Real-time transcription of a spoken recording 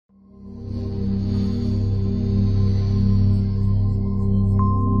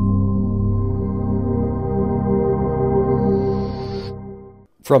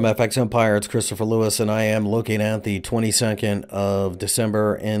From FX Empire, it's Christopher Lewis, and I am looking at the 22nd of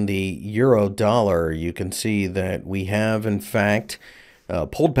December and the euro dollar. You can see that we have, in fact,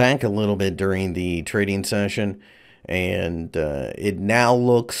 pulled back a little bit during the trading session, and it now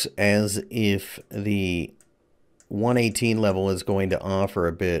looks as if the 118 level is going to offer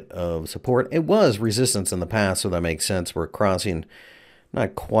a bit of support. It was resistance in the past, so that makes sense. We're crossing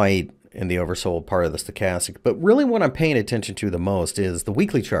not quite in the oversold part of the stochastic, but really what I'm paying attention to the most is the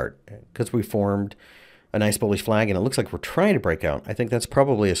weekly chart, because we formed a nice bullish flag and it looks like we're trying to break out. I think that's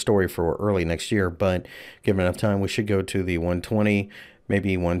probably a story for early next year, but given enough time, we should go to the 120,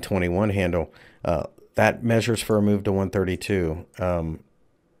 maybe 121 handle. That measures for a move to 132.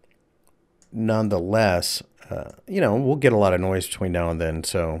 Nonetheless, we'll get a lot of noise between now and then,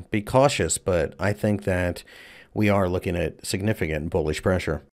 so be cautious, but I think that we are looking at significant bullish pressure.